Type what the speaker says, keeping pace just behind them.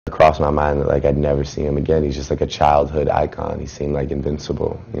It crossed my mind that like I'd never see him again. He's just like a childhood icon. He seemed like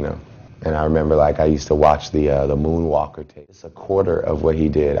invincible, you know. And I remember like I used to watch the Moonwalker tape. It's a quarter of what he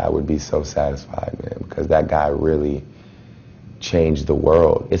did. I would be so satisfied, man, because that guy really changed the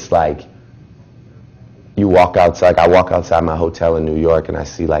world. It's like you walk outside. Like I walk outside my hotel in New York and I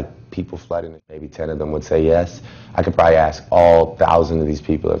see like people flooding it. Maybe 10 of them would say yes. I could probably ask all 1,000 of these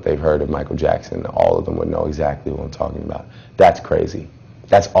people if they've heard of Michael Jackson. All of them would know exactly what I'm talking about. That's crazy.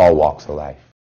 That's all walks of life.